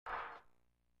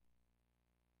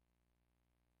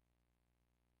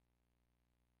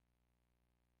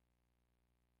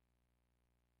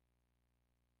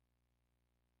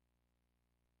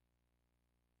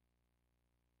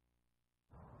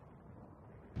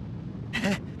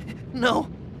No.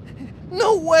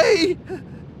 No way!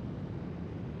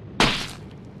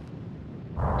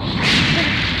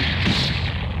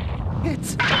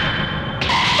 It's...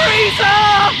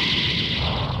 Frieza!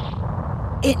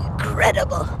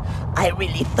 Incredible. I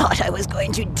really thought I was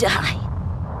going to die.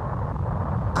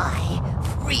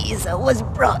 Frieza, was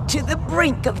brought to the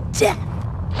brink of death.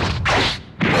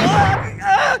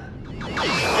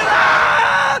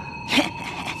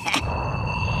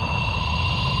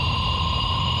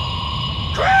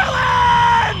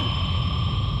 Krillin!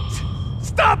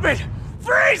 Stop it!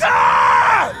 Frieza!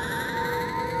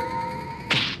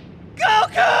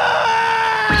 Goku!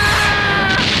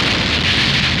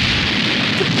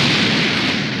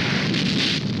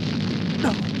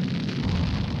 No.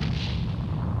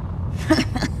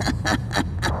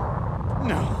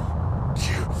 No.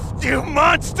 You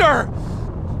monster!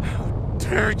 How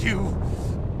dare you!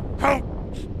 How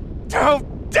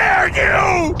dare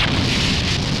you!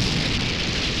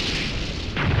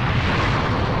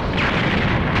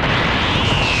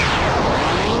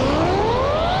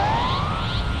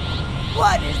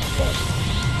 What is this?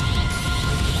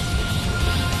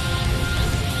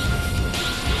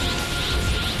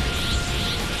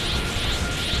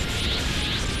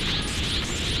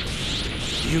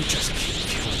 You just keep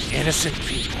killing innocent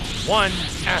people, one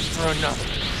after another.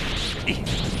 Even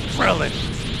Krillin.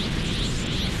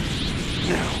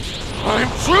 Now, I'm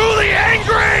truly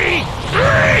angry!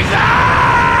 Frieza!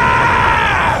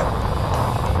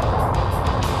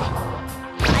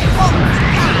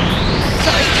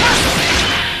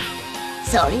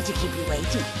 Sorry to keep you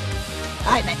waiting.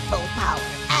 I'm at full power,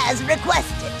 as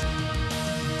requested.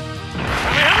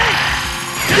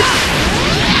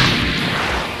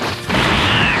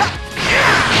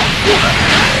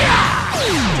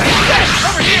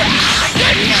 Over here!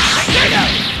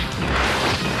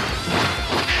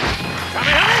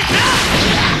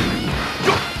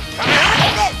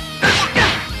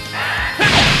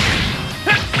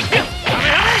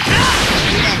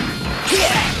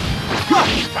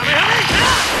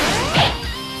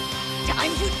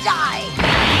 Time to die!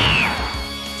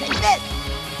 Take this!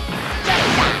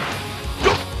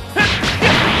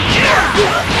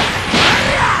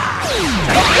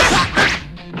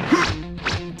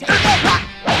 Take this!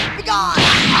 Be gone!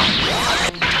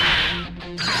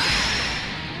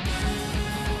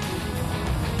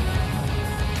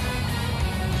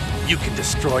 You can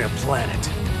destroy a planet,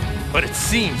 but it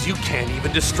seems you can't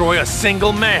even destroy a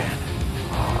single man.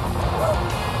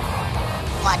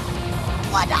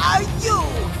 What are you?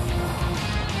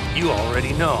 You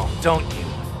already know, don't you?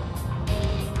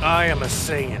 I am a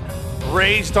Saiyan,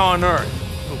 raised on Earth,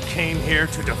 who came here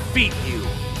to defeat you.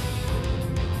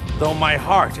 Though my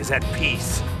heart is at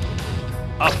peace,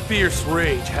 a fierce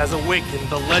rage has awakened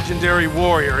the legendary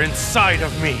warrior inside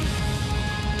of me.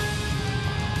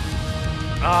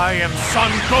 I am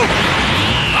Son Goku,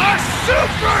 a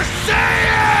Super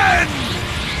Saiyan!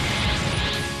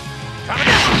 Coming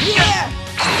down! Here!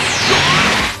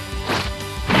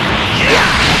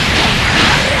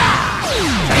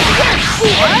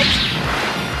 What?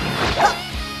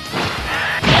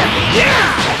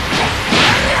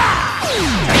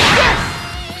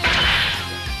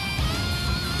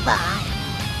 Fine.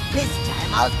 This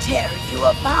time I'll tear you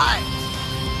apart.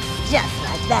 Just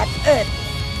like that Earthling.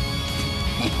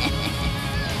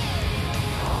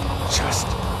 Just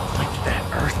like that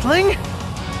Earthling?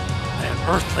 That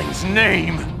Earthling's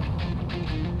name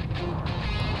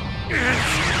is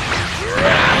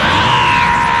Krillin!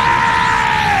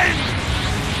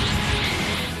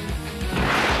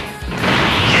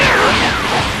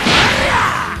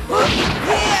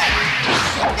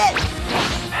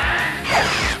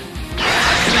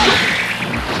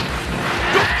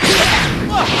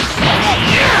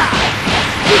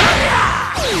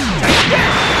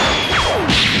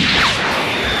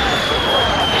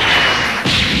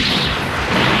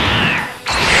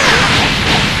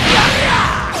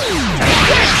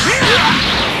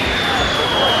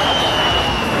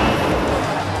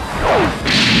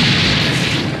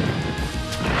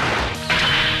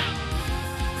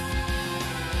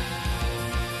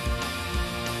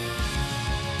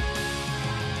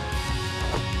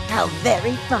 How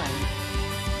very fun.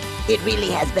 It really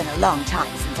has been a long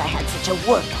time since I had such a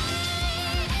workout.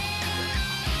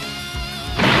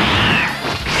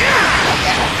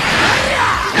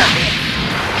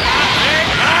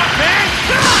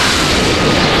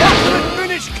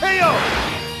 Finish KO!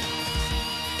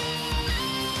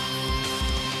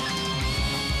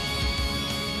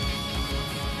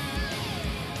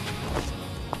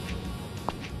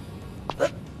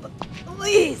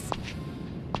 Please.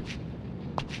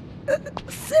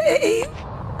 Save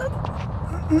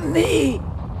me!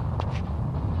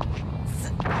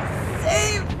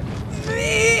 Save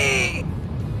me!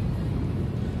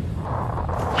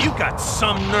 You got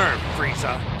some nerve,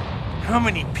 Frieza. How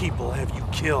many people have you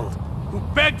killed who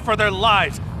begged for their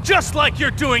lives just like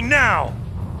you're doing now?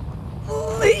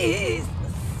 Please,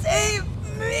 save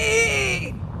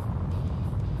me!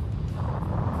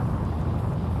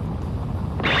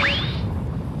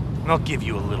 I'll give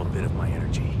you a little bit of my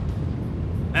energy.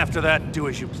 After that, do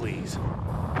as you please.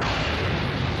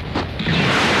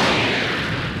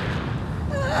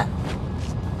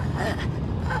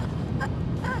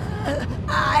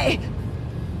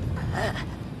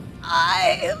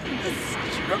 I am the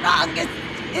strongest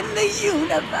in the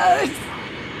universe.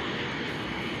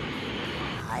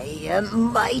 I am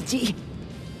mighty,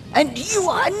 and you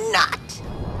are not.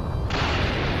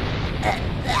 And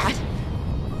that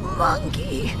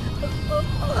monkey.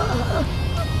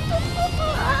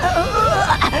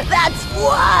 That's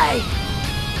why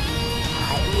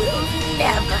I will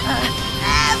never,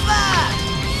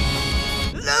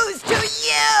 ever lose to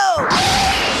you!